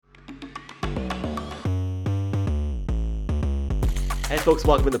Hey folks,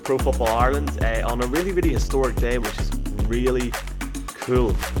 welcome to Pro Football Ireland on a really historic day, which is really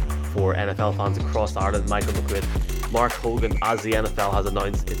cool for NFL fans across Ireland. Michael McQuaid, Mark Hogan, as the NFL has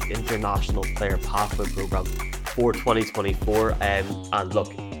announced its International Player Pathway Programme for 2024. And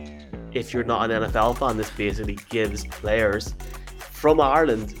look, if you're not an NFL fan, this basically gives players from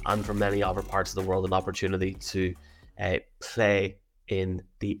Ireland and from many other parts of the world an opportunity to play in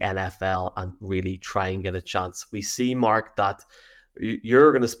the NFL and really try and get a chance. We see, Mark, that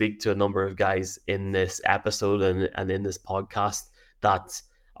you're going to speak to a number of guys in this episode and in this podcast that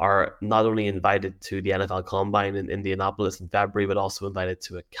are not only invited to the NFL Combine in Indianapolis in February, but also invited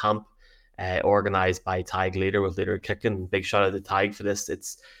to a camp organized by Tadhg Leader with Leader Kicking. Big shout out to Tadhg for this.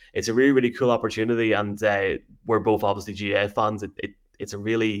 It's a really cool opportunity, and we're both obviously GA fans. It seems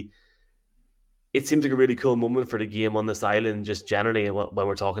like a really cool moment for the game on this island, just generally when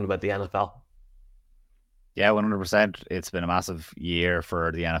we're talking about the NFL. Yeah, 100%. It's been a massive year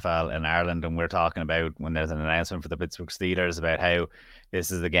for the NFL in Ireland, and we're talking about when there's an announcement for the Pittsburgh Steelers about how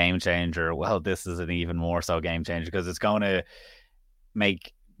this is a game changer. Well, this is an even more so game changer because it's going to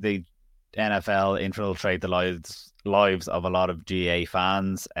make the NFL infiltrate the lives of a lot of GA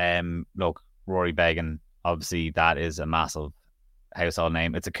fans. Look, Rory Beggan, obviously that is a massive household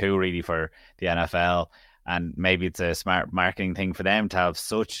name. It's a coup really for the NFL, and maybe it's a smart marketing thing for them to have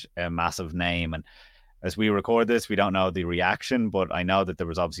such a massive name. And as we record this, we don't know the reaction, but I know that there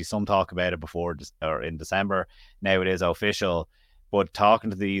was obviously some talk about it before or in December. Now it is official. But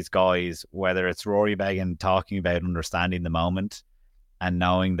talking to these guys, whether it's Rory Beggan talking about understanding the moment and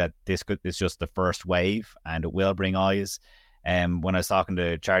knowing that this is just the first wave and it will bring eyes. When I was talking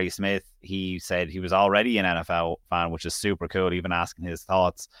to Charlie Smyth, he said he was already an NFL fan, which is super cool, even asking his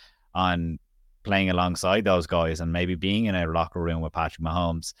thoughts on playing alongside those guys and maybe being in a locker room with Patrick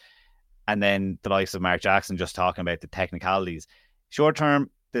Mahomes. And then the likes of Mark Jackson just talking about the technicalities. Short term,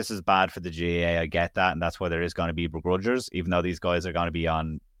 this is bad for the GAA. I get that. And that's why there is going to be begrudgers, even though these guys are going to be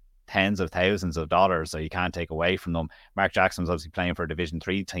on tens of thousands of dollars. So you can't take away from them. Mark Jackson was obviously playing for a Division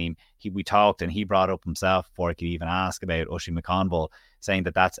 3 team. We talked and he brought up himself before I could even ask about Ushie McConville, saying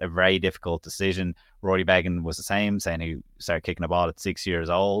that that's a very difficult decision. Rory Beggan was the same, saying he started kicking a ball at 6 years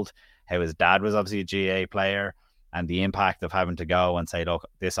old, how his dad was obviously a GA player, and the impact of having to go and say, look,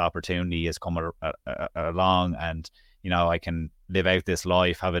 this opportunity is coming along and, you know, I can live out this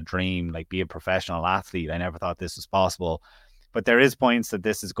life, have a dream, like be a professional athlete. I never thought this was possible. But there is points that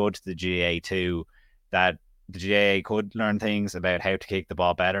this is good to the GAA too, that the GAA could learn things about how to kick the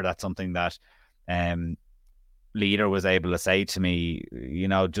ball better. That's something that Leader was able to say to me, you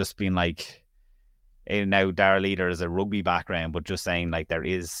know, just being like, now Darragh Leader is a rugby background, but just saying like there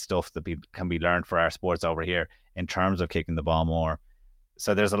is stuff that can be learned for our sports over here in terms of kicking the ball more.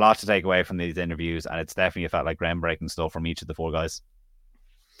 So there's a lot to take away from these interviews, and it's definitely felt like groundbreaking stuff from each of the four guys.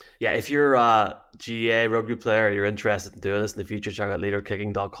 Yeah, if you're a GA rugby player, you're interested in doing this in the future, check out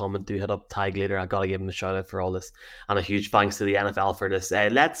leaderkicking.com and do hit up Tadhg Leader. I got to give him a shout out for all this, and a huge thanks to the NFL for this.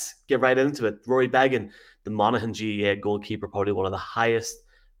 Let's get right into it. Rory Beggan, the Monaghan GA goalkeeper, probably one of the highest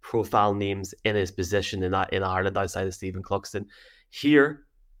profile names in his position in Ireland outside of Stephen Cluxton. Here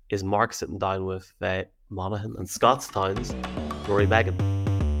is Mark sitting down with Monaghan and Scottstown's Rory Beggan.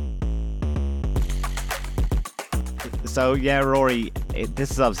 So yeah, Rory,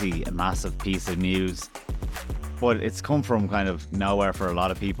 this is obviously a massive piece of news, but it's come from kind of nowhere for a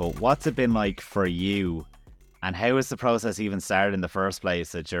lot of people. What's it been like for you, and how is the process even started in the first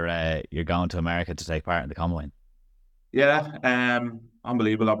place that you're going to America to take part in the Combine? Yeah,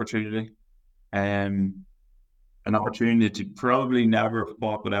 unbelievable opportunity. An opportunity to probably never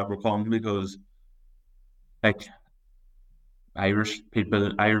thought would ever come, because like Irish people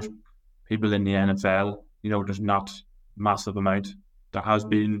in the NFL, you know, there's not massive amount. There has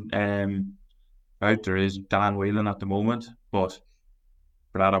been there is Dan Whelan at the moment, but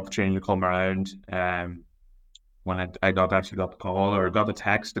for that opportunity to come around, when I got the call or got the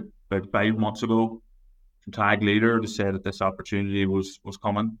text about 5 months ago from Tadhg Leader to say that this opportunity was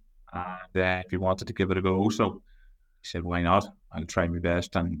coming, and if he wanted to give it a go. So he said, why not? I'll try my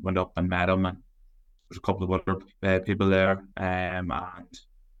best, and went up and met him, and there's a couple of other people there, and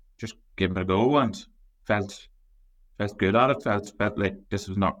just gave it a go, and felt good at it. Felt like this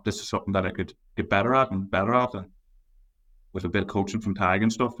is something that I could get better at, and with a bit of coaching from Tadhg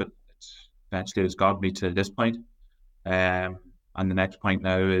and stuff, it's eventually has got me to this point. And the next point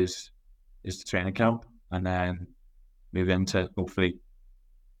now is the training camp, and then move into hopefully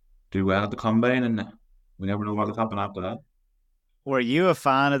do well at the Combine, and we never know what will happen after that. Were you a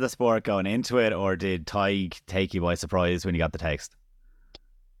fan of the sport going into it, or did Tadhg take you by surprise when you got the text?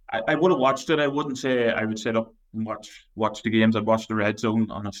 I would have watched it. I wouldn't say I would sit up and watch the games. I'd watch the Red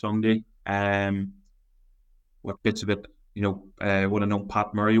Zone on a Sunday. What bits of it, would have known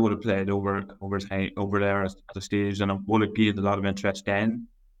Pat Murray would have played over there at the stage, and I would have gained a lot of interest then.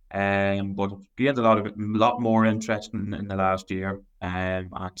 But gained a lot more interest in the last year. And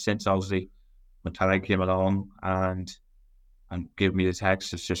since obviously when Tadhg came along and gave me the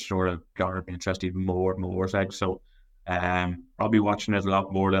text, it's just sort of garnered me interest even more and more. So I'll be watching it a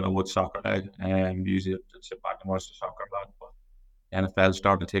lot more than I would soccer now. Usually I'd sit back and watch the soccer a lot, but the NFL's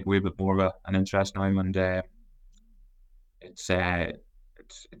starting to take a wee bit more of an interest now, and it's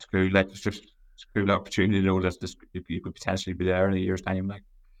cool. Like it's a cool opportunity to know that you could potentially be there in a year's time. Like,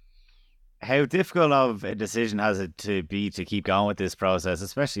 how difficult of a decision has it to be to keep going with this process,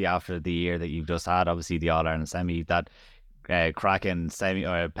 especially after the year that you've just had? Obviously, the All Ireland semi, that cracking semi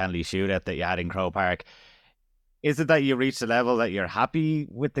or penalty shootout that you had in Croke Park. Is it that you reached a level that you're happy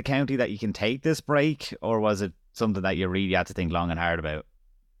with the county that you can take this break, or was it something that you really had to think long and hard about?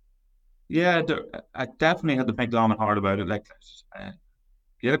 Yeah, I definitely had to think long and hard about it. Like,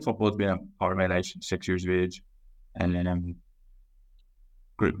 Gaelic football has been a part of my life since 6 years of age, and then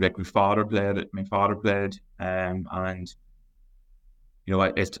like my father played, and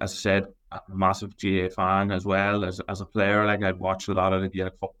as I said, I'm a massive GA fan as well as a player. Like, I'd watch a lot of the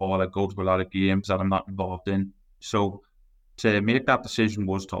Gaelic football, I'd go to a lot of games that I'm not involved in. So to make that decision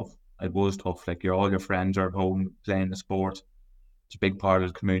was tough. It was tough. Like, all your friends are at home playing the sport. It's a big part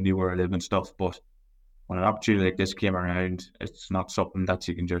of the community where I live and stuff. But when an opportunity like this came around, it's not something that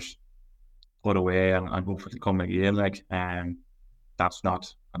you can just put away and hopefully come again. Like, that's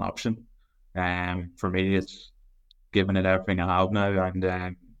not an option. For me, it's giving it everything I have now,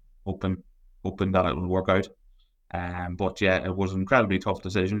 and hoping that it will work out. But yeah, it was an incredibly tough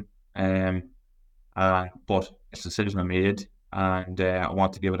decision. But it's a decision I made, and I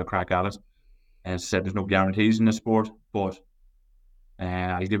want to give it a crack at it. As I said, there's no guarantees in the sport, but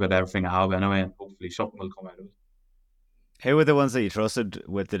I'll give it everything I have anyway, and hopefully something will come out of it. Who were the ones that you trusted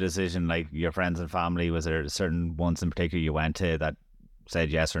with the decision, like your friends and family? Was there certain ones in particular you went to that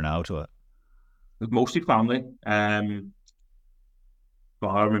said yes or no to it? It was mostly family. Father,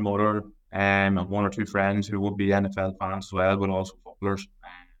 my mother, and one or two friends who would be NFL fans as well, but also footballers.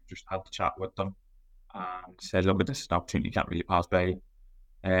 Just had to chat with them and said, look, this is an opportunity you can't really pass by.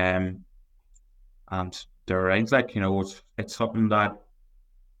 And they're right, like, it's something that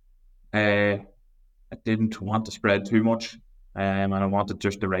I didn't want to spread too much, and I wanted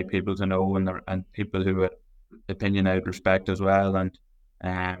just the right people to know, and people who had opinion I would respect as well.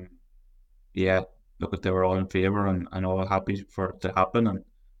 And yeah, look, they were all in favour and all happy for it to happen, and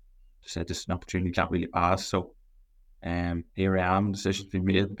said this is an opportunity you can't really pass. So here I am, decisions been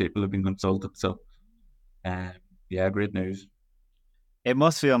made, people have been consulted. So yeah, great news. It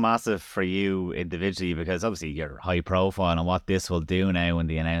must feel massive for you individually, because obviously you're high profile, and what this will do now when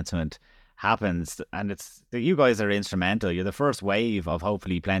the announcement happens, and it's that you guys are instrumental. You're the first wave of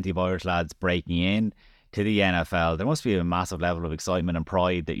hopefully plenty of Irish lads breaking in to the NFL. There must be a massive level of excitement and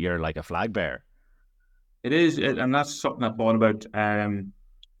pride that you're like a flag bearer. It is, and that's something I thought about. When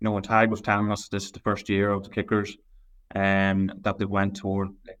Tadhg was telling us this is the first year of the kickers, that they went toward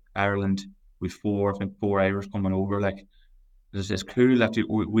like Ireland with four Irish coming over. Like, it's cool that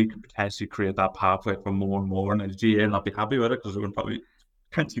we could potentially create that pathway for more and more, and the GA not be happy with it because we would probably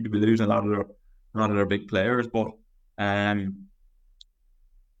potentially be losing a lot of their big players. But when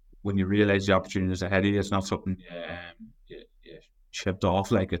you realise the opportunities ahead of you, it's not something you shipped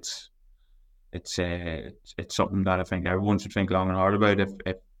off. Like, it's something that I think everyone should think long and hard about if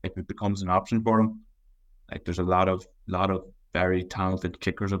it becomes an option for them. Like, there's a lot of very talented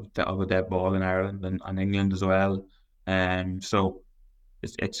kickers of a dead ball in Ireland and England as well. So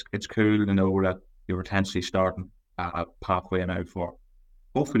it's cool to know that you're potentially starting a pathway now for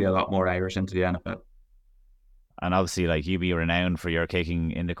hopefully a lot more Irish into the NFL. And obviously, like, you be renowned for your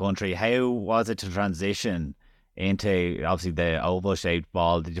kicking in the country. How was it to transition into obviously the oval shaped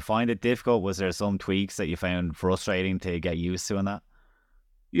ball? Did you find it difficult? Was there some tweaks that you found frustrating to get used to in that?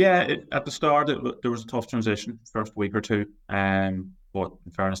 Yeah, at the start there was a tough transition first week or two. But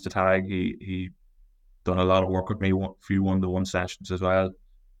in fairness to Tadhg, he done a lot of work with me, a few 1-to-1 sessions as well,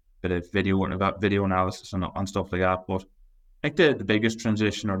 bit of video analysis and stuff like that. But I think the biggest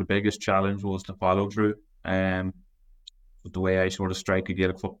transition or the biggest challenge was the follow through. But the way I sort of strike a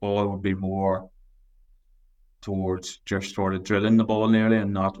Gaelic football would be more towards just sort of drilling the ball nearly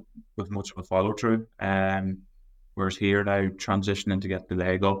and not with much of a follow through. Whereas here now, transitioning to get the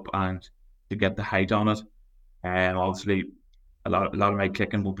leg up and to get the height on it. Obviously a lot of my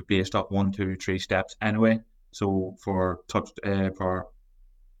kicking will be based off 1, 2, 3 steps anyway. So for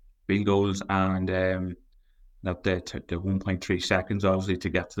field goals and that the 1.3 seconds obviously to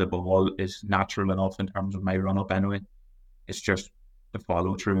get to the ball is natural enough in terms of my run up anyway. It's just the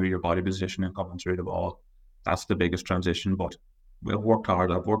follow through your body position and coming through the ball. That's the biggest transition. But we've worked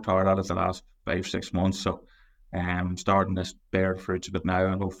hard. I've worked hard at it the last 5-6 months. So I'm starting to bear fruits of it now,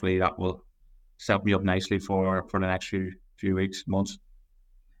 and hopefully that will set me up nicely for the next few weeks, months.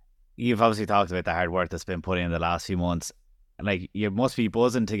 You've obviously talked about the hard work that's been put in the last few months. Like, you must be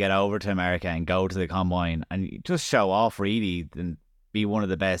buzzing to get over to America and go to the combine and just show off, really, and be one of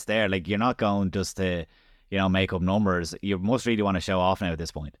the best there. Like, you're not going just to, make up numbers. You must really want to show off now at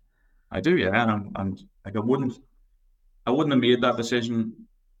this point. I do, yeah. And like, I wouldn't have made that decision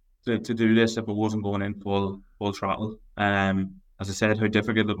to do this if it wasn't going in full throttle. As I said, how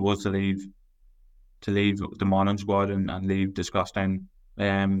difficult it was to leave the Monaghan squad and leave Disgusting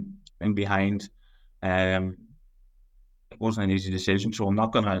in behind. It wasn't an easy decision, so I'm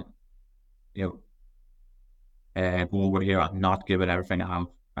not gonna, go over here and not give it everything I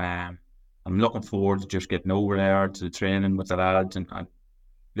have. I'm looking forward to just getting over there to the training with the lads and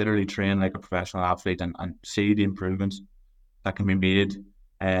literally train like a professional athlete and see the improvements that can be made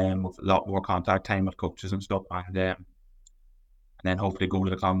with a lot more contact time with coaches and stuff, and then hopefully go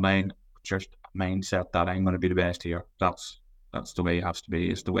to the combine just a mindset that I'm going to be the best here. That's the way it has to be.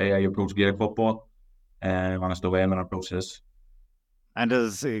 It's the way I approach Gaelic football, and it's the way I'm going to approach this. And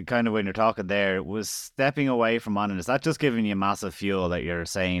as kind of when you're talking there, was stepping away from Monaghan, is that just giving you massive fuel that you're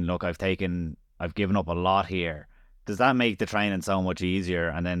saying, look, I've given up a lot here? Does that make the training so much easier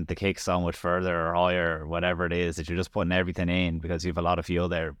and then the kick so much further or higher or whatever it is, that you're just putting everything in because you have a lot of fuel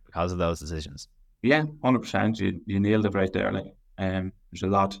there because of those decisions? Yeah, 100%. You nailed it right there. Like, there's a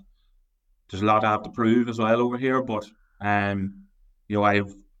lot I have to prove as well over here, but I've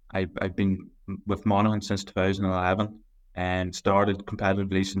been with Monaghan since 2011 and started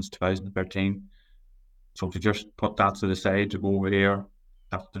competitively since 2013. So to just put that to the side to go over here,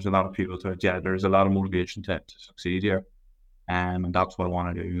 there's a lot of people to it. Yeah, there's a lot of motivation to succeed here, and that's what I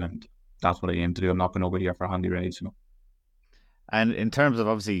want to do, and that's what I aim to do. I'm not going over here for handy rides, And in terms of,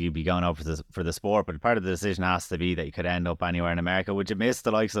 obviously, you'd be going over for the sport, but part of the decision has to be that you could end up anywhere in America. Would you miss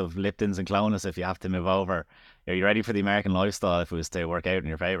the likes of Lipton's and Clonus if you have to move over? Are you ready for the American lifestyle if it was to work out in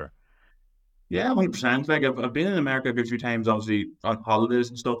your favour? Yeah, 100%. Like, I've been in America a good few times, obviously on holidays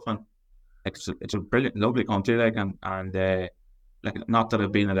and stuff, and it's a brilliant, lovely country. Like, and like, not that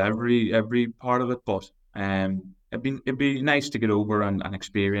I've been at every part of it, but it'd be nice to get over and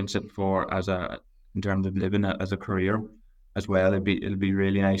experience it in terms of living it as a career as well. It'll be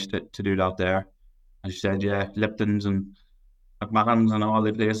really nice to do that there. As you said, yeah, Lipton's and McMahon's and all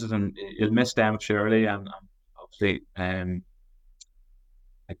the places, and you'll miss them surely. And obviously, like,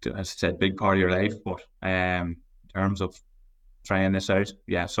 as I said, big part of your life. But in terms of trying this out,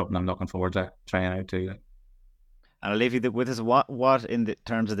 yeah, something I'm looking forward to trying out too. And I'll leave you with this. What in the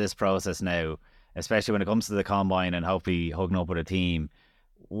terms of this process now, especially when it comes to the combine and hopefully hooking up with a team,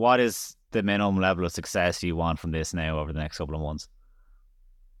 what is the minimum level of success you want from this now over the next couple of months?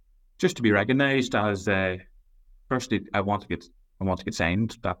 Just to be recognised as, firstly, I want to get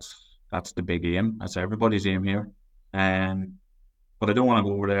signed. That's the big aim. That's everybody's aim here. But I don't want to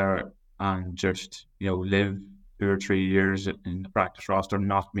go over there and just live 2 or 3 years in the practice roster and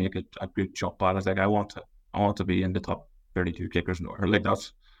not make it a good jump at it. Like, I want to be in the top 32 kickers in the world. Like,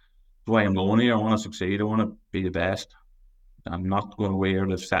 that's why I'm going here. I want to succeed. I want to be the best. I'm not going away here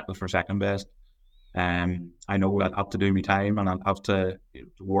to settle for second best. I know I'll have to do my time and I'll have to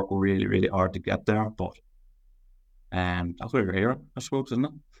work really, really hard to get there. But that's why we're here, I suppose, isn't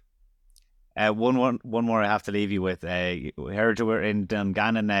it? One more I have to leave you with. I heard you were in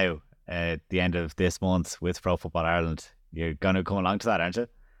Dungannon now at the end of this month with Pro Football Ireland. You're going to come along to that, aren't you?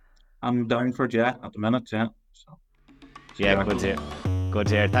 I'm down for it, yeah, at the minute, yeah. So yeah, good to hear. Good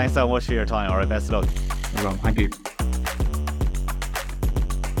to hear. Thanks so much for your time. All right, best of luck. No problem. Thank you.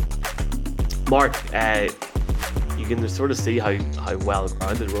 Mark, you can sort of see how well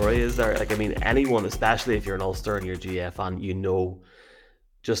grounded Rory is there. Like, I mean, anyone, especially if you're an Ulster and you're a GF fan, you know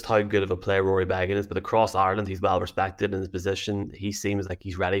just how good of a player Rory Beggan is. But across Ireland, he's well respected in his position. He seems like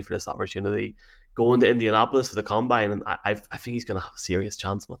he's ready for this opportunity. Going to Indianapolis for the combine, and I think he's going to have a serious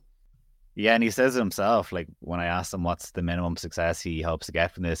chance, man. Yeah, and he says it himself, like, when I asked him what's the minimum success he hopes to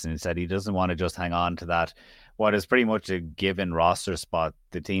get from this, and he said he doesn't want to just hang on to that, what is pretty much a given roster spot.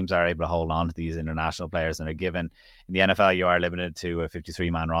 The teams are able to hold on to these international players, and are given. In the NFL, you are limited to a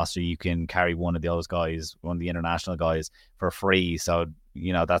 53-man roster. You can carry one of those guys, one of the international guys, for free. So,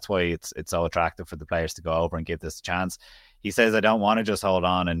 that's why it's so attractive for the players to go over and give this a chance. He says, I don't want to just hold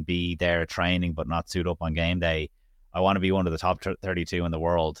on and be there training but not suit up on game day. I want to be one of the top 32 in the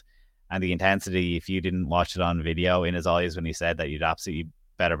world. and the intensity, if you didn't watch it on video, in his eyes when he said that, you'd absolutely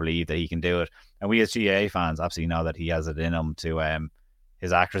better believe that he can do it. And we as GAA fans absolutely know that he has it in him to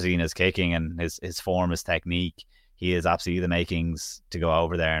his accuracy and his kicking and his form, his technique. He is absolutely the makings to go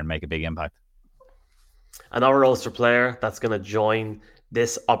over there and make a big impact. Another Ulster player that's going to join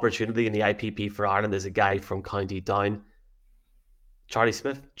this opportunity in the IPP for Ireland is a guy from County Down, Charlie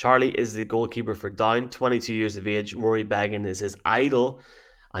Smyth. Charlie is the goalkeeper for Down, 22 years of age. Rory Beggan is his idol,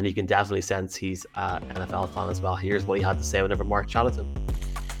 and you can definitely sense he's an NFL fan as well. Here's what he had to say whenever Mark chatted to him.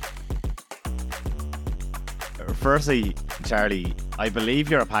 Firstly, Charlie, I believe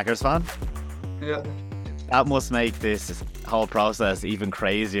you're a Packers fan. Yeah. That must make this whole process even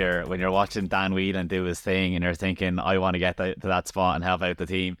crazier when you're watching Dan Whelan do his thing and you're thinking, I want to get to that spot and help out the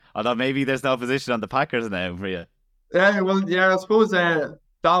team. Although maybe there's no position on the Packers now for you. Yeah, well, yeah, I suppose Dan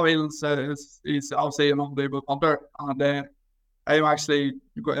Whelan's he's obviously an unbelievable punter, and I'm actually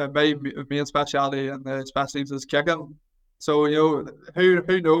my main speciality and the special teams is kicking. So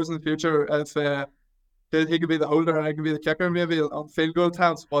who knows in the future if he could be the holder and I could be the kicker maybe on field goal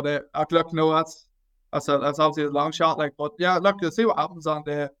attempts. But look, no, that's obviously a long shot. But yeah, look, you'll see what happens. And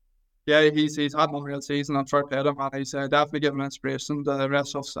he's had an unreal season. I'm fair play to him, and he's definitely giving inspiration to the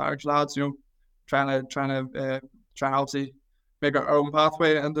rest of the Irish lads. Trying to obviously make our own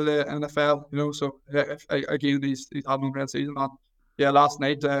pathway into the NFL. So again, he's had an unreal season. And yeah, last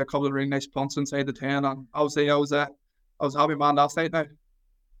night a couple of really nice punts inside the 10, and obviously I was a happy man last night now.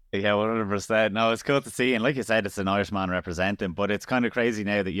 Yeah, 100%. No, it's cool to see. And like you said, it's an Irishman representing, but it's kind of crazy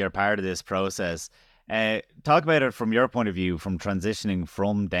now that you're part of this process. Talk about it from your point of view, from transitioning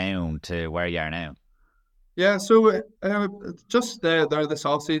from Down to where you are now. Yeah, so just there this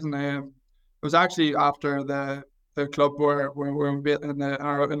off season, it was actually after the club where we beat in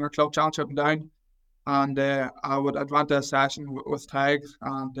our club championship in Down, and I went to a session with Tadhg,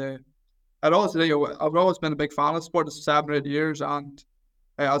 and I've always been a big fan of sport. It's 7 or 8 years, and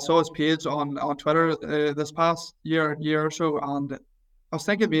I saw his page on Twitter this past year or so, and I was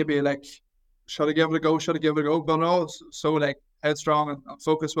thinking maybe should I give it a go? But no, so headstrong and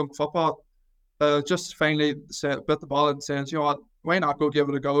focused with football. Just finally bit the ball and saying, you know what, why not go give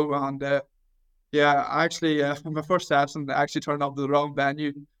it a go? And actually, my first session actually turned up to the wrong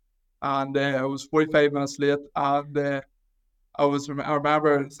venue, and I was 45 minutes late, and I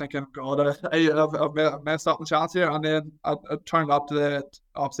remember thinking, God, I've messed up the chance here, and then I turned up to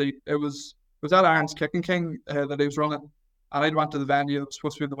obviously it was at Aaron's Kicking King that he was running, and I went to the venue that was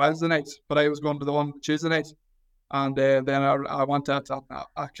supposed to be the Wednesday night, but I was going to the one Tuesday night, and then I went to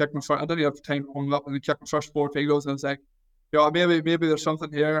I kicked my first. I didn't have time to warm up, and I kicked my first 4 field goals, and I was like, maybe there's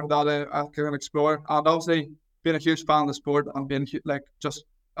something here that I can explore. And obviously, being a huge fan of the sport and being just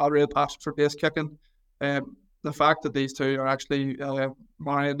a real passion for base kicking, the fact that these two are actually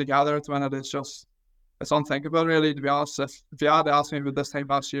married together at the minute is just, it's unthinkable, really, to be honest. If you had asked me about this time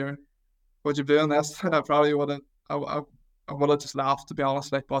last year, would you be doing this? I probably would have just laughed, to be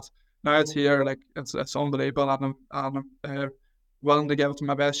honest. But now it's here, it's unbelievable, and I'm willing to give it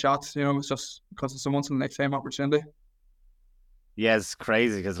my best shot. It's just because it's a once in a lifetime opportunity. Yeah, it's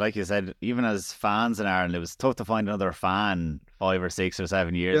crazy because, like you said, even as fans in Ireland, it was tough to find another fan 5 or 6 or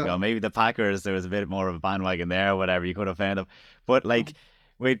 7 years ago. Maybe the Packers, there was a bit more of a bandwagon there or whatever, you could have found them. But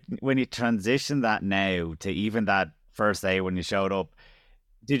when you transition that now to even that first day when you showed up,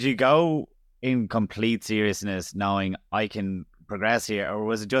 did you go in complete seriousness knowing I can progress here, or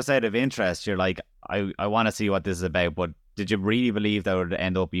was it just out of interest? You're like, I want to see what this is about, but did you really believe that would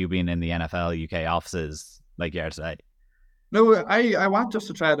end up you being in the NFL UK offices like you are today? No, I went just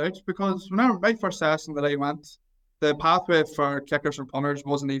to try it out, because whenever my first session that I went, the pathway for kickers and punters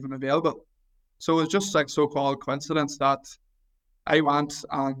wasn't even available. So it was just so-called coincidence that I went,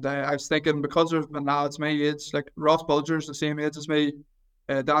 and I was thinking, because there's been lads my age, like Ross Bulger's the same age as me,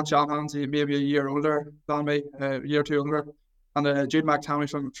 Dan Shanahan's maybe a year older than me, a year or two older, and Jude McTammy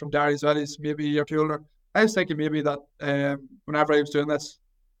from Darragh as well is maybe a year or two older. I was thinking maybe that whenever I was doing this,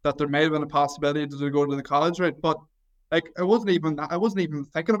 that there may have been a possibility to go to the college route, but I wasn't even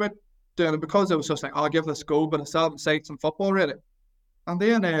thinking about doing it, because it was just I'll give this a go, but I still haven't sights in football really. And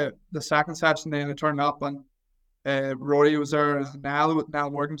then the second session, then I turned up, and Rory was there, and Niall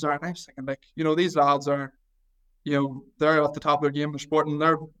Morgan was there, and I was thinking, these lads are, they're at the top of their game in the sport, and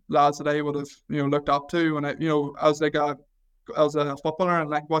they're lads that I would have, looked up to when I was a footballer,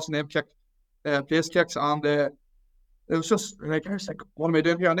 and watching them kick place kicks, and it was just I was like, what am I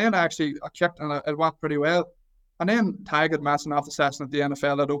doing here? And then I kicked, and it went pretty well. And then Tadhg had mentioned after the session that the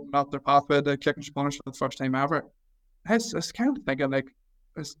NFL had opened up their pathway to kick and punters for the first time ever. I was kind of thinking, it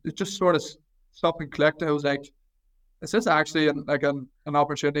just sort of stopped and clicked. I was like, is this actually an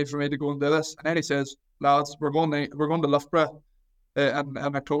opportunity for me to go and do this? And then he says, lads, we're going to Loughborough in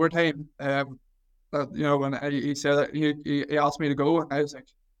October time. And he said that he asked me to go, and I was like,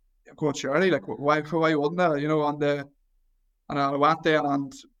 I'm going surely, like why wouldn't I? And I went there,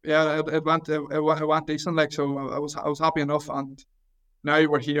 and yeah, it went decent, like, so I was happy enough, and now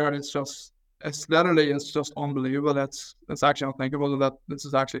we're here, and it's just unbelievable. It's actually unthinkable that this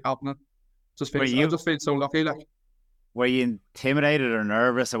is actually happening. I just feel so lucky, like. Were you intimidated or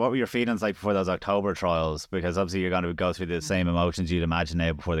nervous, or what were your feelings like before those October trials? Because obviously you're going to go through the same emotions you'd imagine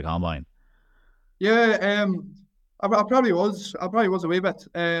now before the combine. Yeah, I probably was a wee bit.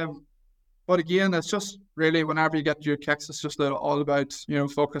 But again, it's just really whenever you get your kicks, it's just all about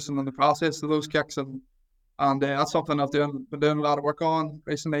focusing on the process of those kicks, and that's something I've been doing a lot of work on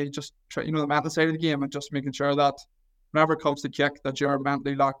recently. Just the mental side of the game, and just making sure that whenever it comes to kick, that you're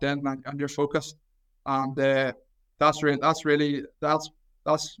mentally locked in and you're focused, and that's through working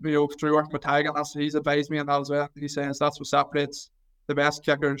with Tadhg, and he's advised me on that as well. He says that's what separates the best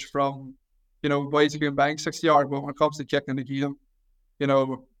kickers from boys who can bang 60 yards, but when it comes to kicking the game,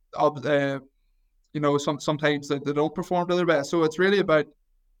 sometimes they don't perform to their best. So it's really about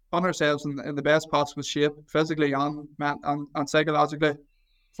putting ourselves in the best possible shape, physically and psychologically,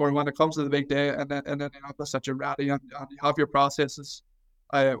 for when it comes to the big day, and then that you're ready and you have your processes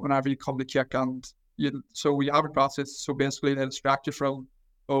whenever you come to kick, and so we have a process. So basically, they distract you from,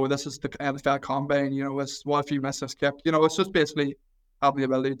 this is the NFL combine. What if you miss this kick? It's just basically have the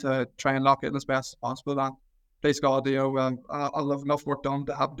ability to try and lock it in as best as possible. And please God, I'll have enough work done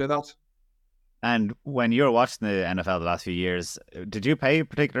to have to do that. And when you were watching the NFL the last few years, did you pay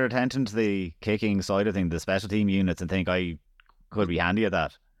particular attention to the kicking side of things, the special team units, and think I could be handy at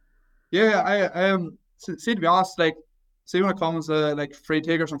that? Yeah, I see, to be honest, like, see, when it comes to like free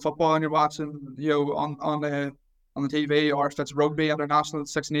takers in football, and you're watching on the TV, or if it's rugby, international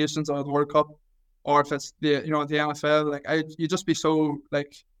Six Nations, or the World Cup, or if it's the NFL, like you just be so,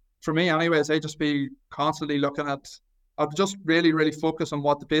 like, for me anyways, I just be constantly looking at, I'd just really, really focus on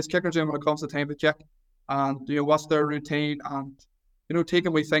what the base kickers do when it comes to time to kick, and what's their routine, and taking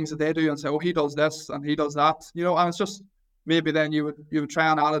away things that they do and say, he does this and he does that, and it's just maybe then you would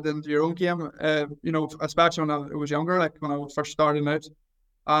try and add it into your own game, especially when I was younger, like when I was first starting out,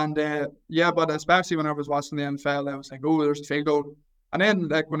 and but especially when I was watching the NFL, I was like, there's a field goal. And then,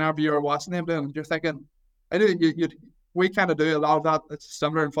 like, whenever you're watching them doing, you're thinking, we kind of do a lot of that. It's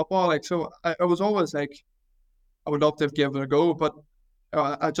similar in football. Like, so I was always like, I would love to give it a go, but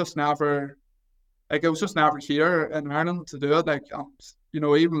I just never, like, it was just never here in Ireland to do it. Like,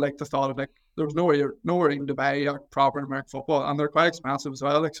 even like the thought of, like, there was nowhere even to buy a proper American football, and they're quite expensive as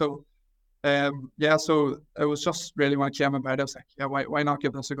well. Like, so, so it was just really when it came about, I was like, why not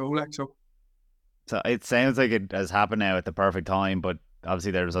give this a go? Like, so. So it sounds like it has happened now at the perfect time, but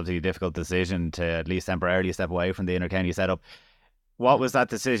obviously there was a difficult decision to at least temporarily step away from the inter-county setup. What was that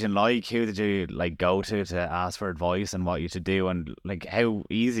decision like? Who did you go to ask for advice and what you should do, and how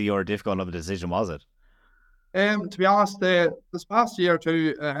easy or difficult of a decision was it? To be honest, this past year or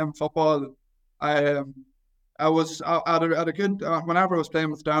two in football, I had a good, whenever I was playing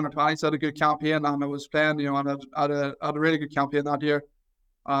with Darragh 20s, I had a good campaign, and I was playing, and I had a really good campaign that year,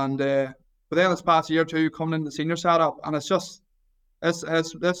 and but then this past year or two, coming in the senior setup, and it's just, this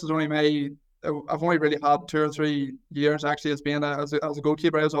is only I've only really had 2 or 3 years actually as being as a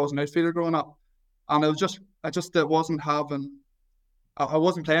goalkeeper. I was always an outfielder growing up, and I wasn't I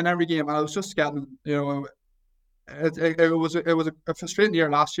wasn't playing every game, and I was just getting, it was a frustrating year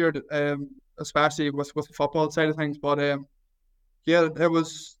last year, especially with the football side of things. But it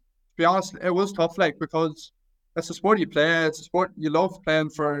was, to be honest, it was tough, like, because it's a sport you play. It's a sport you love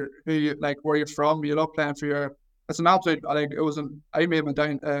playing for, who you, like, where you're from. You love playing for your. It's an absolute, like, I made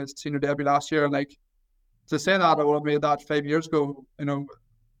my senior debut last year, and, like, to say that I would have made that 5 years ago,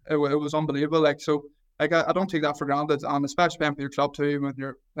 it was unbelievable. Like, so, like, I don't take that for granted, and especially playing for your club too, when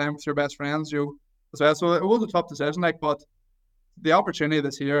you're playing with your best friends, as well. So it was a tough decision, like, but the opportunity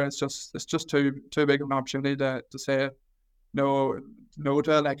this year is just too big of an opportunity to say no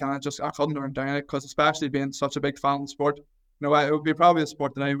to it, like, and I couldn't turn down it, because especially being such a big fan of the sport, it would be probably a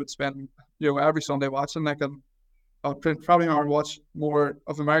sport that I would spend every Sunday watching, like, and I'd probably not watch more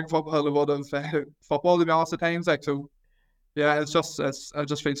of American football than I would of football, to be honest, at times, like. So yeah, I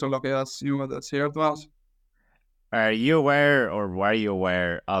just feel so lucky that's that's here at the moment. Are you aware, or were you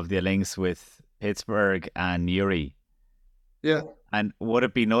aware of the links with Pittsburgh and Newry? Yeah. And would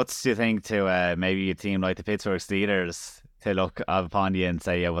it be nuts, do you think, to maybe a team like the Pittsburgh Steelers to look upon you and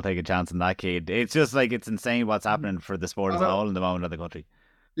say, yeah, we'll take a chance on that kid? It's just like, it's insane what's happening for the sport as a whole in the moment of the country.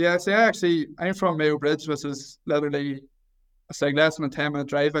 Yeah, so I'm from Mayo Bridge, which is literally it's like less than a 10-minute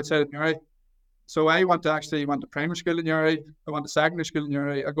drive outside of Newry. So I went to primary school in Newry. I went to secondary school in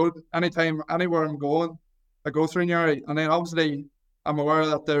Newry. I go anywhere I'm going, I go through Newry, and then obviously I'm aware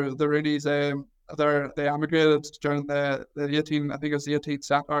that the Rooney's they emigrated during the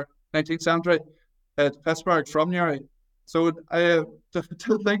 18th or 19th century to Pittsburgh from Newry. So I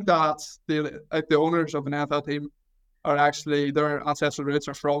to think that the owners of an NFL team are actually their ancestral roots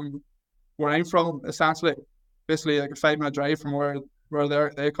are from where I'm from, essentially. Basically like a 5-minute drive from where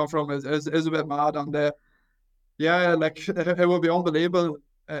they come from is a bit mad. And yeah, like it would be unbelievable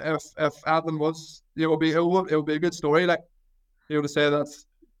if Adam was, it would be a good story, like, to say that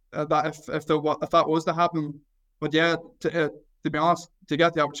if that was to happen. But yeah, to be honest, to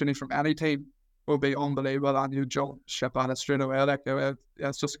get the opportunity from any team would be unbelievable, and you jump ship on it straight away. Like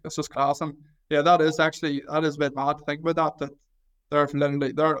it's just class. And yeah, that is a bit mad to think about that they're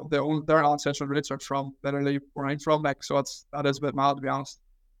literally their ancestral roots are from literally where I'm from. Like, so that is a bit mad, to be honest.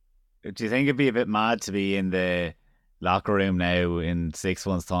 Do you think it'd be a bit mad to be in the locker room now in 6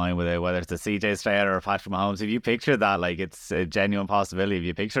 months' time with whether it's a CJ Stroud or a Patrick Mahomes? Have you pictured that? Like, it's a genuine possibility. Have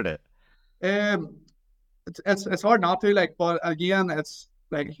you pictured it? It's hard not to, like, but again, it's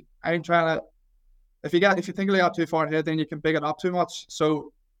like I'm trying to. If you think like that too far ahead, then you can big it up too much.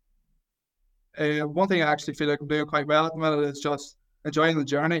 So, one thing I actually feel like I'm doing quite well at the minute is just enjoying the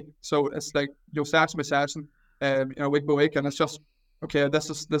journey. So it's like session by session, week by week, and it's just okay.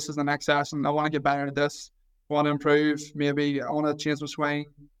 This is the next session. I want to get better at this. I want to improve. Maybe I want to change my swing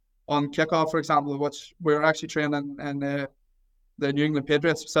on kickoff, for example, which we were actually training in the New England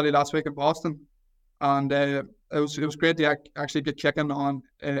Patriots facility last week in Boston, and it was great to actually get kicking on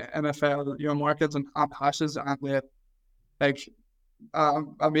NFL markets and hashes, and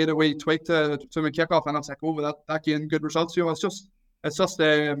I made a wee tweak to my kickoff, and I was like, oh, that gained good results. It's just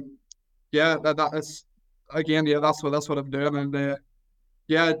that is again, yeah, that's what I'm doing. And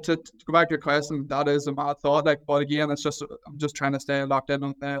yeah, to go back to your question, that is a mad thought. Like, but again, I'm just trying to stay locked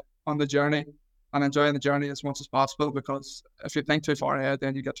in on the journey and enjoying the journey as much as possible, because if you think too far ahead,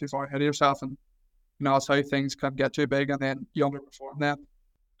 then you get too far ahead of yourself, and that's how things can get too big, and then you underperform then.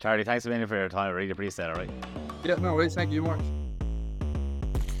 Charlie, thanks a million for your time. I really appreciate it, all right? Yeah, no worries. Thank you, Mark.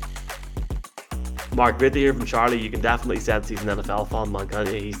 Mark, great to hear from Charlie. You can definitely sense he's an NFL fan, man.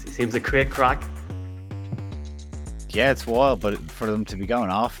 He seems a great crack. Yeah, it's wild, but for them to be going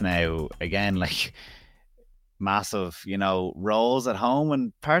off now again, like massive, roles at home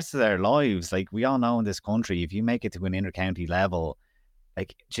and parts of their lives. Like, we all know in this country, if you make it to an inter-county level,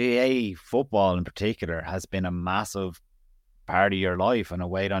 like GA football in particular has been a massive part of your life and a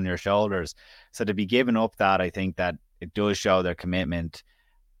weight on your shoulders. So to be giving up that, I think that it does show their commitment.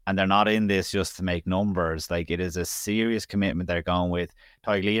 And they're not in this just to make numbers. Like, it is a serious commitment they're going with.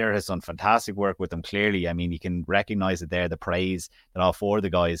 Tadhg Leader has done fantastic work with them, clearly. I mean, you can recognize it there, the praise that all four of the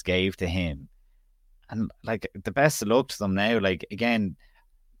guys gave to him. And, like, the best of luck to them now. Like, again,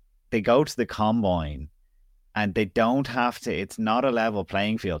 they go to the combine and they don't have to, it's not a level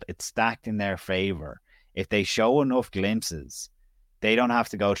playing field. It's stacked in their favor. If they show enough glimpses, they don't have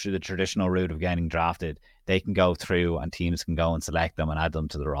to go through the traditional route of getting drafted. They can go through and teams can go and select them and add them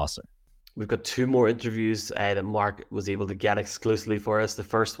to the roster. We've got 2 more interviews that Mark was able to get exclusively for us. The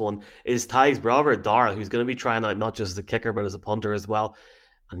first one is Tadhg's brother, Darragh, who's going to be trying out not just as a kicker, but as a punter as well.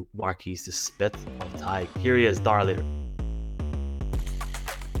 And Mark used to spit of Tadhg. Here he is, Darragh Leader.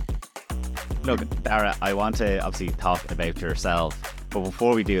 Look, Darragh, I want to obviously talk about yourself, but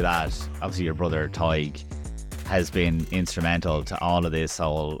before we do that, obviously your brother Tadhg has been instrumental to all of this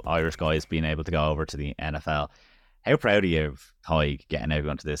whole Irish guys being able to go over to the NFL. How proud are you of Tadhg getting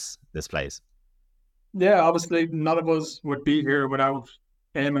everyone to this place? Yeah, obviously none of us would be here without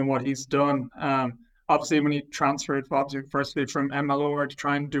him and what he's done. Obviously when he transferred, firstly from MLR to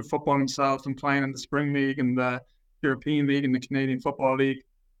try and do football himself and playing in the Spring League and the European League and the Canadian Football League,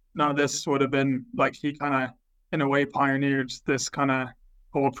 none of this would have been, like, he kind of in a way pioneered this kind of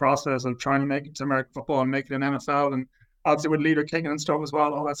whole process of trying to make it to American football and make it in NFL. And obviously with leader kicking and stuff as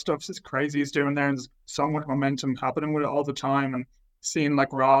well, all that stuff is crazy he's doing there, and there's so much momentum happening with it all the time, and seeing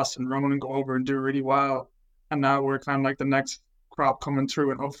like Ross and Ronan go over and do really well, and now we're kind of like the next crop coming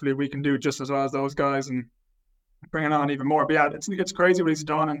through, and hopefully we can do just as well as those guys and bring it on even more. But yeah, it's crazy what he's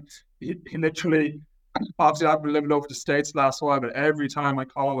done, and he literally, obviously I've been living over the States the last while, but every time I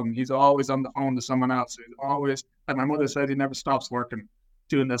call him, he's always on the phone to someone else. He's always, like my mother said, he never stops working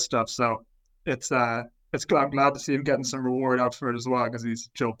doing this stuff. So it's glad to see him getting some reward out for it as well, because he's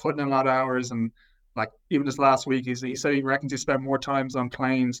putting in a lot of hours. And like even this last week, he said he reckons he spent more times on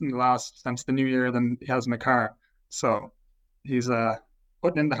planes since the new year than he has in a car. So he's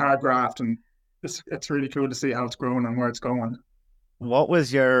putting in the hard graft, and it's really cool to see how it's growing and where it's going. What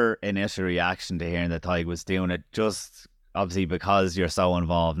was your initial reaction to hearing that Tadhg was doing it? Just obviously because you're so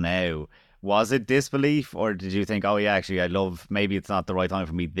involved now. Was it disbelief, or did you think, oh yeah, actually, maybe it's not the right time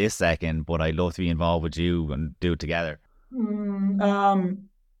for me this second, but I'd love to be involved with you and do it together? Well,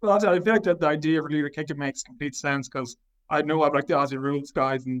 I feel like that the idea of leader kicking makes complete sense, because I know I've like the Aussie Rules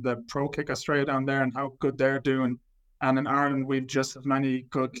guys and the Pro Kick Australia down there and how good they're doing. And in Ireland, we've just as many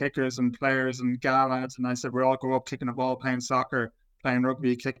good kickers and players and gal lads. And I said, we all grow up kicking the ball, playing soccer, playing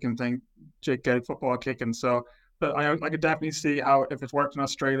rugby, kicking thing, football kicking. So but I could definitely see how if it's worked in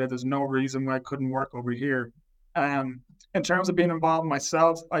Australia, there's no reason why it couldn't work over here. In terms of being involved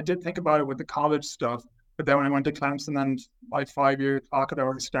myself, I did think about it with the college stuff. But then when I went to Clemson and my 5-year clock had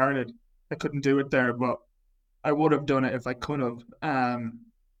already started, I couldn't do it there. But I would have done it if I could have.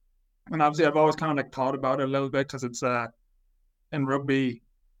 And obviously, I've always kind of like thought about it a little bit, because it's in rugby,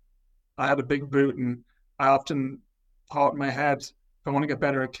 I had a big boot, and I often thought in my head, if I want to get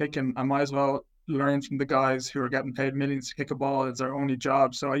better at kicking, I might as well learn from the guys who are getting paid millions to kick a ball. It's their only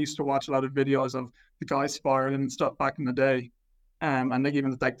job. So I used to watch a lot of videos of the guys spiraling and stuff back in the day. And like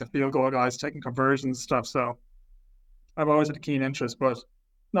even like the field goal guys taking conversions and stuff. So I've always had a keen interest. But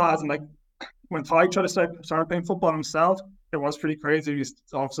no, as in like when Tadhg tried to start playing football himself, it was pretty crazy. He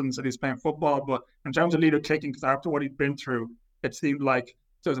all of a sudden said he's playing football. But in terms of leader kicking, because after what he'd been through, it seemed like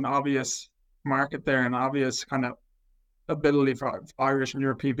there's an obvious market there, an obvious kind of ability for Irish and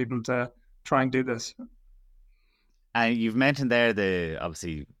European people to try and do this. And you've mentioned there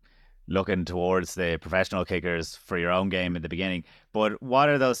obviously looking towards the professional kickers for your own game in the beginning, but what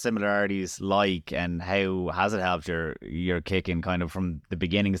are those similarities like, and how has it helped your kicking kind of from the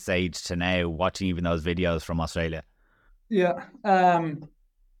beginning stage to now, watching even those videos from Australia? Yeah,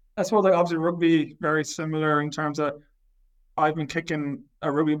 I suppose like obviously rugby very similar in terms of I've been kicking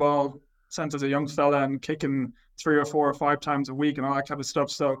a rugby ball since as a young fella and kicking 3 or 4 or 5 times a week and all that kind of stuff.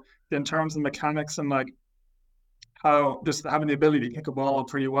 So in terms of mechanics and like how just having the ability to kick a ball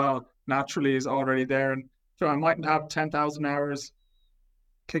pretty well naturally is already there. And so I mightn't have 10,000 hours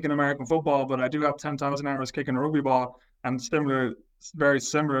kicking American football, but I do have 10,000 hours kicking a rugby ball, and very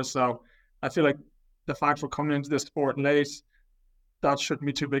similar. So I feel like the fact we're coming into this sport late, that shouldn't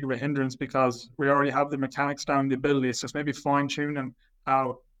be too big of a hindrance, because we already have the mechanics down, the ability. It's just maybe fine tuning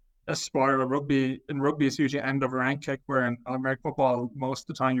how a spiral rugby. In rugby, it's usually end over rank kick, where in American football, most of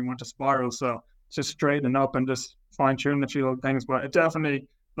the time you want to spiral. So just straighten up and just fine tune a few little things. But it definitely,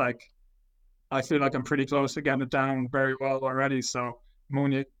 like, I feel like I'm pretty close to getting it down very well already. So I'm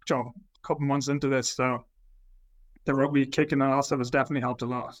only a couple months into this. So the rugby kicking and also has definitely helped a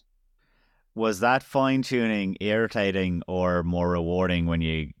lot. Was that fine tuning irritating or more rewarding when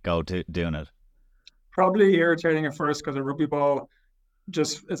you go to doing it? Probably irritating at first, because a rugby ball,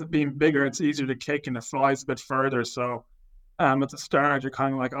 just as it being bigger, it's easier to kick and it flies a bit further. So at the start, you're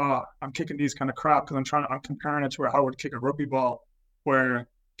kind of like, oh, I'm kicking these kind of crap, because I'm comparing it to how I would kick a rugby ball, where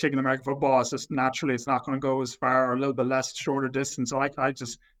kicking American football is just naturally, it's not going to go as far or a little bit less shorter distance. So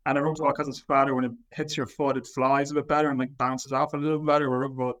and a rugby ball, because it's fatter, when it hits your foot, it flies a bit better and like bounces off a little better. Where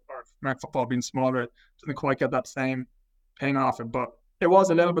rugby ball or American football being smaller, it doesn't quite get that same ping off it. But it was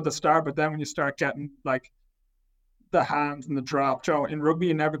a little bit at the start, but then when you start getting like the hands and the drop, in rugby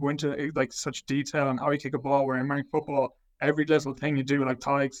you never go into like such detail on how you kick a ball, where in American football, every little thing you do, like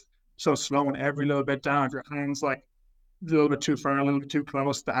Tadhg's so slow, and every little bit down, if your hand's like a little bit too far, a little bit too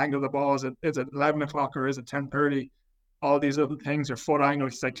close, the angle of the ball, is it 11 o'clock or is it 10:30? All these little things, your foot angle,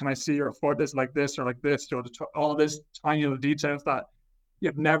 it's like, can I see your foot is like this or like this? All this tiny little details that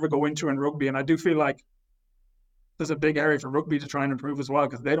you'd never go into in rugby. And I do feel like there's a big area for rugby to try and improve as well,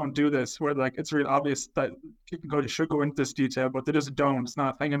 because they don't do this, where like it's real obvious that kicking coaches should go into this detail, but they just don't. It's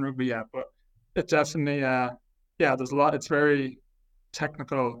not a thing in rugby yet, but it definitely, there's a lot. It's very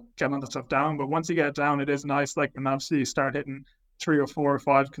technical getting all the stuff down, but once you get it down, it is nice. Like when obviously you start hitting 3 or 4 or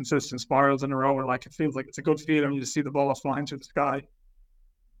 5 consistent spirals in a row, where like it feels like it's a good feeling when you just see the ball flying through the sky.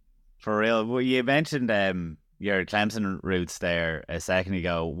 For real. Well, you mentioned your Clemson roots there a second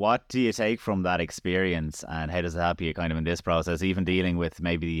ago. What do you take from that experience, and how does it help you kind of in this process, even dealing with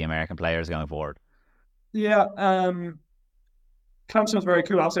maybe the American players going forward? Yeah, Clemson was very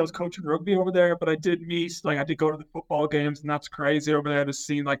cool. Obviously, I was coaching rugby over there, but I did go to the football games, and that's crazy over there to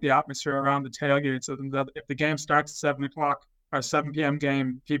see like the atmosphere around the tailgate. So that if the game starts at 7 o'clock or 7 p.m.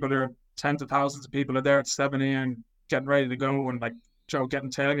 game, tens of thousands of people are there at 7 a.m. getting ready to go, and like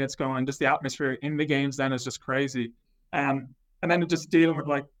getting tailgates going. Just the atmosphere in the games then is just crazy. And then just dealing with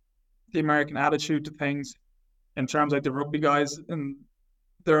like the American attitude to things, in terms of like the rugby guys, and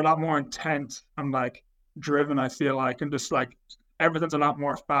they're a lot more intent and like driven, I feel like, and just like everything's a lot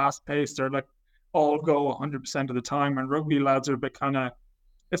more fast paced. They're like all go 100% of the time, and rugby lads are a bit kind of,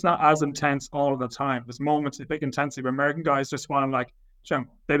 it's not as intense all of the time. There's moments of big intensity, but American guys just want to like jump.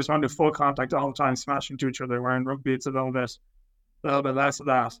 They just want to do full contact all the time, smashing to each other. Where in rugby, it's a little bit less of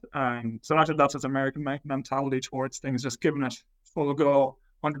that. So I think that's his American mentality towards things, just giving it full go,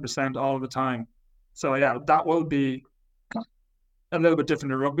 100% all the time. So yeah, that will be a little bit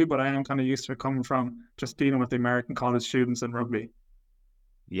different to rugby, but I am kind of used to it coming from just dealing with the American college students in rugby.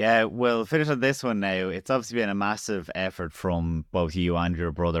 Yeah, we'll finish on this one now. It's obviously been a massive effort from both you and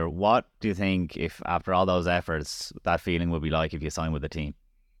your brother. What do you think, if after all those efforts, that feeling would be like if you signed with the team?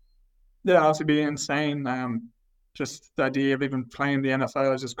 Yeah, obviously be insane. Just the idea of even playing the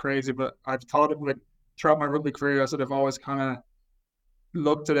NFL is just crazy. But I've thought of it throughout my rugby career. I sort of always kind of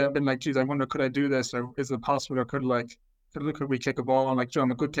looked at it and been like, geez, I wonder, could I do this? Or is it possible? Or could we kick a ball? And like,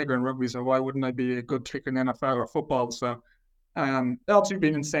 I'm a good kicker in rugby, so why wouldn't I be a good kicker in NFL or football? So obviously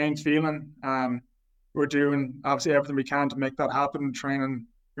been an insane feeling. We're doing obviously everything we can to make that happen, training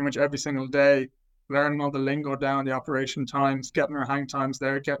pretty much every single day, learning all the lingo down, the operation times, getting our hang times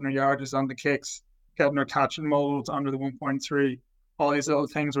there, getting our yardages on the kicks, getting our catch and molds under the 1.3, all these little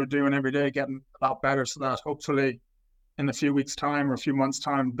things we're doing every day, getting a lot better so that hopefully in a few weeks' time or a few months'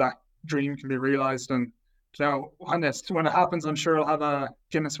 time, that dream can be realised. And when it happens, I'm sure I'll have a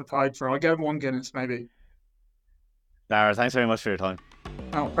Guinness with Tadhg. I'll get one Guinness maybe. Darragh, thanks very much for your time.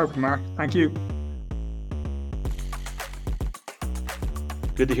 Oh, perfect, Mark. Thank you.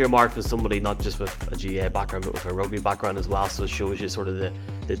 Good to hear Mark from somebody not just with a GA background but with a rugby background as well, so it shows you sort of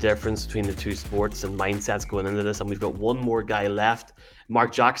the difference between the two sports and mindsets going into this. And we've got one more guy left,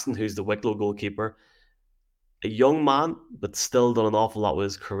 Mark Jackson, who's the Wicklow goalkeeper. A young man, but still done an awful lot with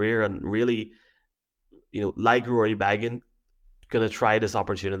his career, and really, like Rory Beggan, going to try this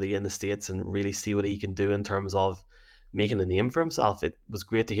opportunity in the States and really see what he can do in terms of making a name for himself. It was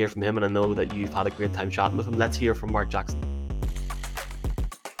great to hear from him, and I know that you've had a great time chatting with him. Let's hear from Mark Jackson.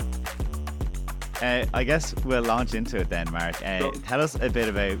 I guess we'll launch into it then, Mark. Tell us a bit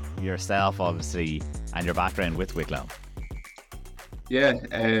about yourself, obviously, and your background with Wicklow. Yeah,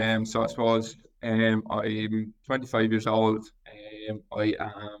 so I suppose I'm 25 years old. I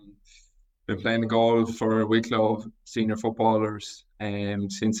am been playing the goal for Wicklow senior footballers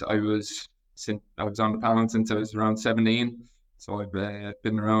since I was on the panel since I was around 17. So I've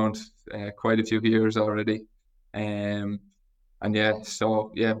been around quite a few years already. And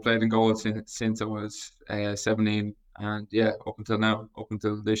played in goal since I was 17, and up until now, up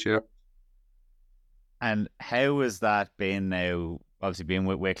until this year. And how has that been now, obviously being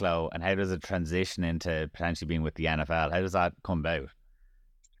with Wicklow, and how does it transition into potentially being with the NFL? How does that come about?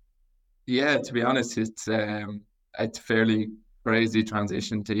 Yeah, to be honest, it's a fairly crazy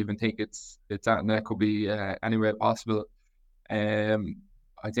transition to even think it's that could be any way possible. I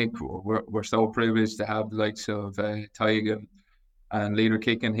think we're so privileged to have the likes of Tadhg and Leader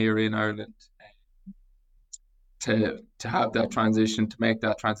kicking here in Ireland to have that transition, to make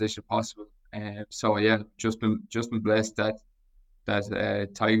that transition possible. Just been blessed that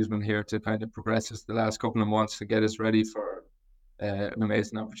Tadhg's been here to kind of progress us the last couple of months to get us ready for an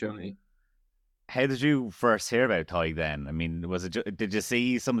amazing opportunity. How did you first hear about Tadhg then? I mean, did you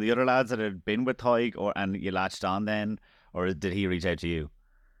see some of the other lads that had been with Tadhg, and you latched on then, or did he reach out to you?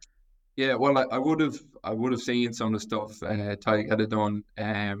 Yeah, well, I would have seen some of the stuff Tadhg had done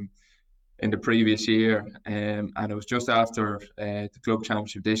in the previous year, and it was just after the club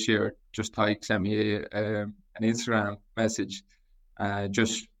championship this year. Just Tadhg sent me an Instagram message,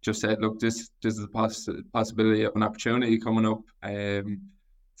 just said, look, this is a possibility of an opportunity coming up.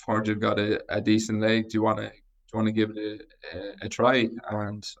 Forge got a decent leg. Do you want to give it a try?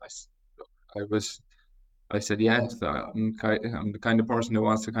 And I said yes. I'm the kind of person who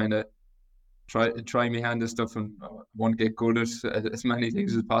wants to kind of try my hand at stuff and want to get good at as many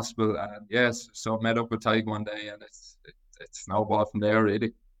things as possible. And yes, so I met up with Tadhg one day, and it's snowballed from there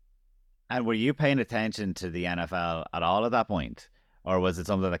really. And were you paying attention to the NFL at all at that point, or was it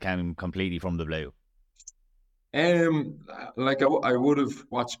something that came completely from the blue? Like I would have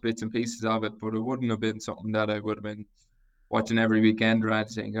watched bits and pieces of it, but it wouldn't have been something that I would have been watching every weekend or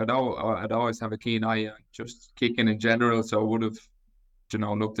anything. I'd always have a keen eye on just kicking in general, so I would have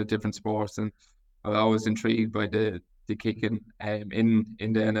looked at different sports, and I was always intrigued by the kicking in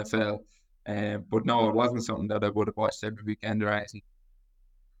the NFL. But no, it wasn't something that I would have watched every weekend or anything.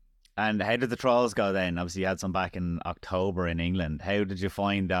 And how did the trials go then? Obviously you had some back in October in England. How did you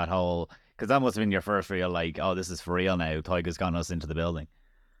find that whole, because that must have been your first real this is for real now, Tadhg's gone us into the building.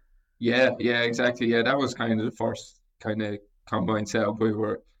 Yeah, exactly. Yeah, that was kind of the first kind of combined setup we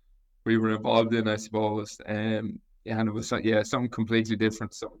were involved in, I suppose. and it was something completely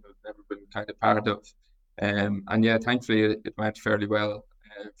different, something I've never been kind of part of. And yeah, thankfully it went fairly well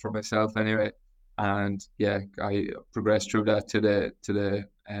for myself anyway. And yeah, I progressed through that to the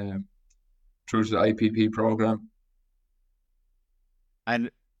IPP program.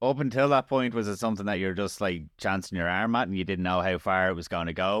 And up until that point, was it something that you're just like chancing your arm at and you didn't know how far it was going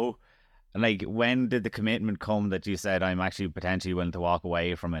to go? And like, when did the commitment come that you said, I'm actually potentially willing to walk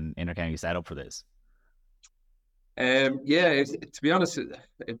away from an intercounty setup for this? To be honest,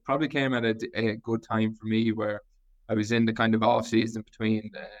 it probably came at a good time for me, where I was in the kind of off season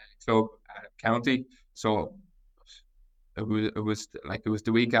between the club and county. So it was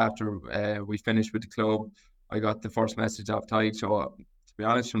the week after we finished with the club, I got the first message off Tadhg. So to be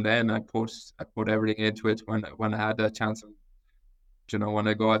honest, from then I put everything into it when I had that chance. When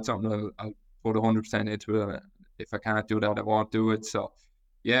I go at something, I'll put 100% into it. If I can't do that, I won't do it. So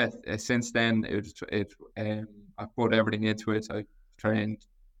yeah, since then I put everything into it. I trained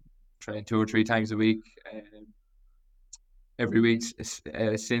 2 or 3 times a week, every week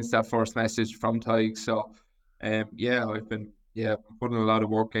since that first message from Tadhg. So I've been putting a lot of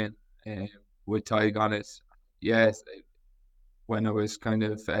work in with Tadhg on it. Yes, when I was kind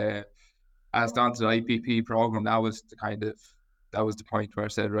of asked onto the IPP program, that was the point where I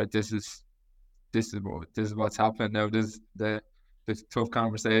said, right, this is what's happening now. This is the tough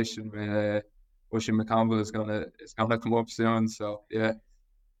conversation with Oisin McConville is gonna come up soon. So yeah.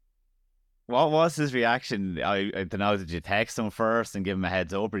 What was his reaction? I don't know. Did you text him first and give him a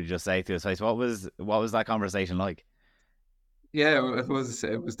heads up, or did you just say to his face? What was that conversation like? Yeah, it was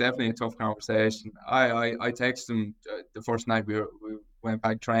definitely a tough conversation. I texted him the first night we went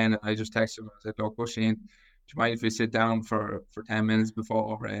back training. I just texted him. I said, look, Oisin, do you mind if we sit down for 10 minutes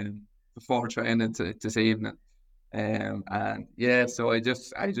before training this evening? And yeah, so I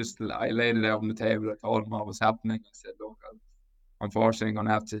laid it out on the table. I told him what was happening. I said, look, unfortunately, I'm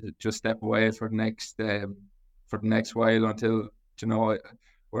gonna have to just step away for the next while until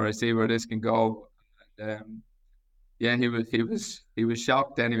where I see where this can go. And, yeah, he was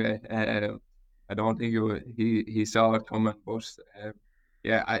shocked anyway. I don't think he saw it coming, but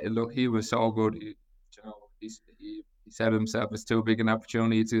look, he was so good. He said himself, it's too big an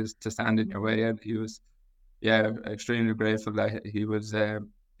opportunity to stand in your way, and he was extremely grateful that he was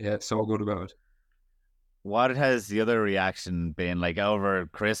so good about it. What has the other reaction been like over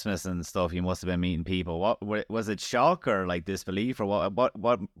Christmas and stuff? You must have been meeting people. What was it? Shock or like disbelief, or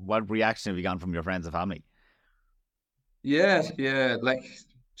what reaction have you gotten from your friends and family? Yeah, like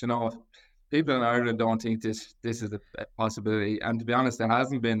people in Ireland don't think this is a possibility, and to be honest, it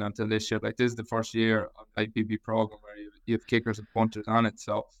hasn't been until this year. Like, this is the first year of IPP program where you have kickers and punters on it,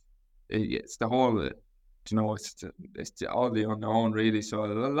 so it's the whole. It's all the unknown, really. So a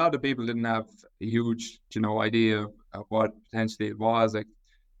lot of people didn't have a huge, idea of what potentially it was. Like,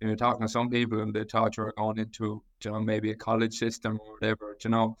 talking to some people, and they thought you were going into, maybe a college system or whatever,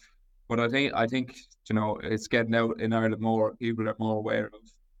 But I think, it's getting out in Ireland more. People are more aware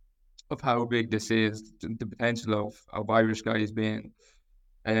of how big this is, the potential of Irish guys being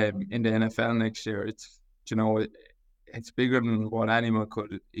in the NFL next year. It's, it's bigger than what anyone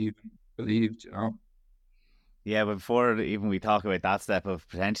could even believe, Yeah, but before even we talk about that step of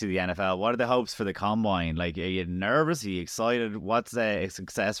potentially the NFL, what are the hopes for the combine? Like, are you nervous? Are you excited? What's a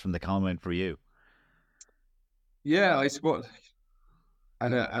success from the combine for you? Yeah, I suppose.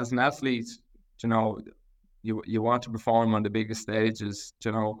 And as an athlete, you want to perform on the biggest stages.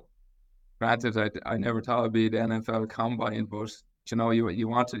 Granted, I never thought it'd be the NFL combine, but you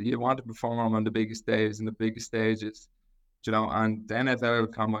want to perform on the biggest days and the biggest stages. And the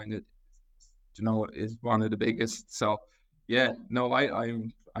NFL combine, is one of the biggest. So, yeah, no,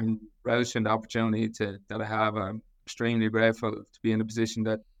 I'm relishing the opportunity that I have. I'm extremely grateful to be in a position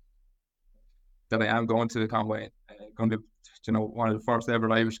that I am going to the combine. Going to, one of the first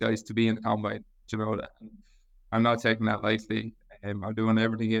ever Irish guys to be in the combine. I'm not taking that lightly. I'm doing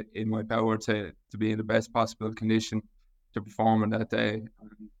everything in my power to be in the best possible condition to perform on that day.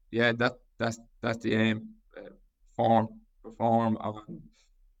 Yeah, that's the aim. Perform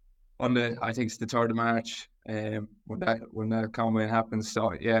on the, I think it's the 3rd of March, when that combine happens.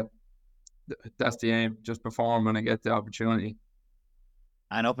 So yeah, that's the aim. Just perform when I get the opportunity.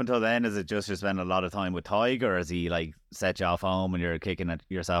 And up until then, is it just you're spending a lot of time with Tadhg, or has he like set you off home and you're kicking at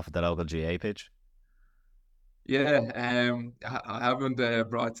yourself at the local GA pitch? Yeah, I haven't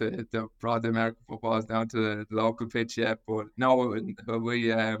brought the American footballs down to the local pitch yet, but no,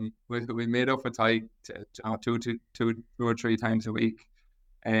 we made up with Tadhg 2 or 3 times a week.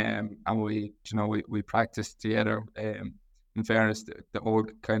 And we practiced together. In fairness, the whole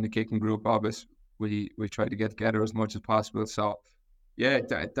kind of kicking group of us, we try to get together as much as possible. So yeah,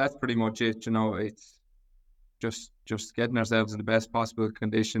 that's pretty much it. It's just getting ourselves in the best possible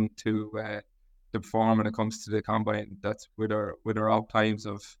condition to perform when it comes to the combine. That's with our off times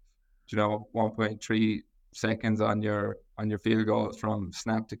of 1.3 seconds on your field goals from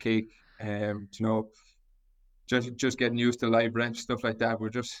snap to kick. Just getting used to live reps, stuff like that. We're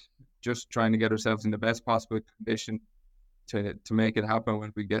just trying to get ourselves in the best possible condition to make it happen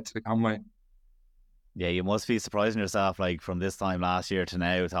when we get to the combine. Yeah, you must be surprising yourself, like from this time last year to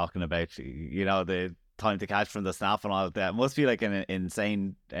now, talking about the time to catch from the snap and all of that. It must be like an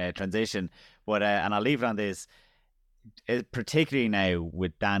insane transition. But and I'll leave it on this. Particularly now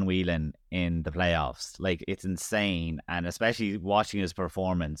with Dan Whelan in the playoffs, like it's insane, and especially watching his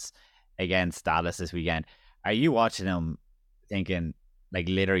performance against Dallas this weekend. Are you watching him thinking, like,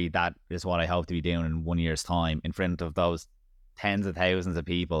 literally that is what I hope to be doing in 1 year's time in front of those tens of thousands of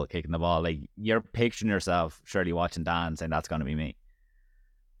people kicking the ball? Like, you're picturing yourself surely watching Dan saying that's going to be me.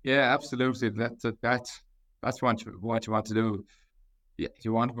 Yeah, absolutely. That's what you want to do. Yeah,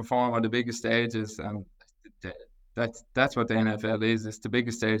 you want to perform on the biggest stages, and that's what the NFL is. It's the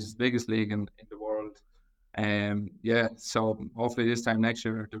biggest stage, it's the biggest league in the world. Yeah, so hopefully this time next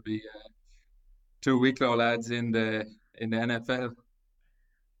year there'll be 2 Wicklow lads in the NFL.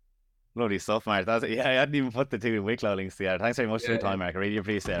 Lovely stuff, Mark. I hadn't even put the 2 Wicklow links together. Thanks very much for your time, Mark. I really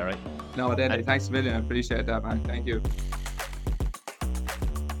appreciate it, right? No, thanks a million. I appreciate that, man. Thank you.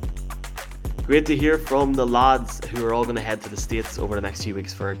 Great to hear from the lads who are all going to head to the States over the next few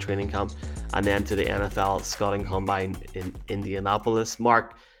weeks for a training camp and then to the NFL Scouting Combine in Indianapolis.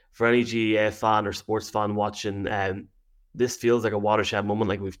 Mark, for any GAA fan or sports fan watching, this feels like a watershed moment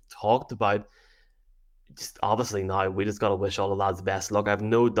like we've talked about. Just obviously now, we just got to wish all the lads the best luck. I have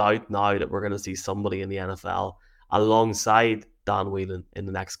no doubt now that we're going to see somebody in the NFL alongside Dan Whelan in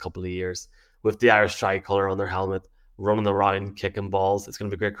the next couple of years with the Irish tricolour on their helmet, running around, kicking balls. It's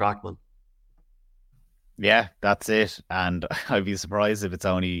going to be great crack, man. Yeah, that's it. And I'd be surprised if it's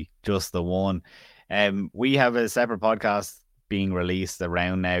only just the one. We have a separate podcast being released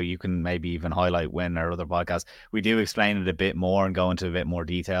around now. You can maybe even highlight when our other podcast. We do explain it a bit more and go into a bit more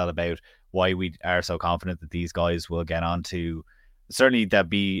detail about why we are so confident that these guys will get on to, certainly that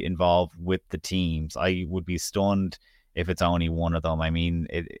be involved with the teams. I would be stunned if it's only one of them. I mean,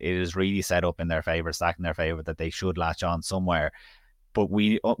 it is really set up in their favour, stacked in their favour, that they should latch on somewhere. But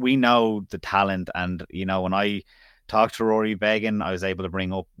we know the talent, and when I talked to Rory Beggan, I was able to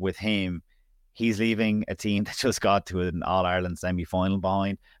bring up with him, he's leaving a team that just got to an All-Ireland semi-final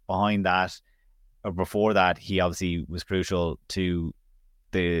behind that, or before that, he obviously was crucial to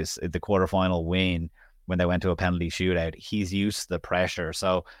the quarterfinal win when they went to a penalty shootout. He's used to the pressure,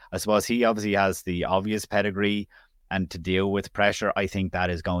 so I suppose he obviously has the obvious pedigree. And to deal with pressure, I think that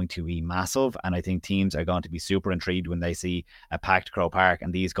is going to be massive. And I think teams are going to be super intrigued when they see a packed Croke Park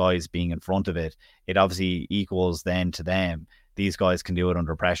and these guys being in front of it. It obviously equals then to them. These guys can do it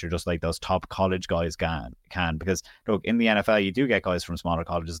under pressure, just like those top college guys can. Because look, in the NFL, you do get guys from smaller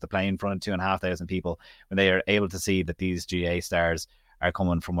colleges that play in front of 2,500 people. When they are able to see that these GA stars are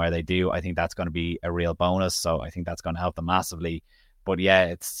coming from where they do, I think that's going to be a real bonus. So I think that's going to help them massively. But yeah,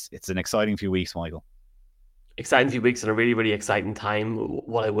 it's an exciting few weeks, Michael. Exciting few weeks and a really, really exciting time.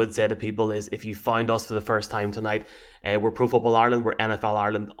 What I would say to people is, if you found us for the first time tonight, we're Pro Football Ireland, we're NFL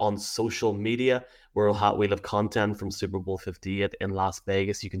Ireland on social media. We'll have content from Super Bowl 58 in Las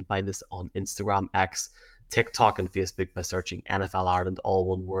Vegas. You can find this on Instagram, X, TikTok, and Facebook by searching NFL Ireland, all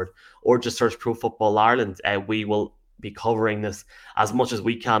one word, or just search Pro Football Ireland. We will be covering this as much as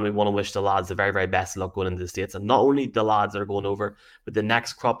we can. We want to wish the lads the very, very best of luck going into the States, and not only the lads that are going over, but the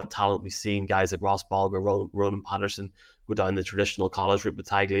next crop of talent. We've seen guys like Ross Balger, Ronan Patterson go down the traditional college route with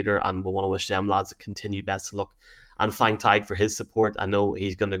Tadhg Leader, and we want to wish them lads a continued best of luck and thank Tadhg for his support. I know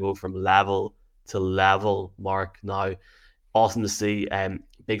he's going to go from level to level, Mark, now. Awesome to see.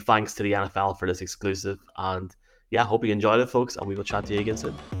 Big thanks to the NFL for this exclusive, and yeah, hope you enjoyed it, folks, and we will chat to you again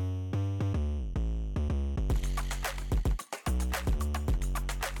soon.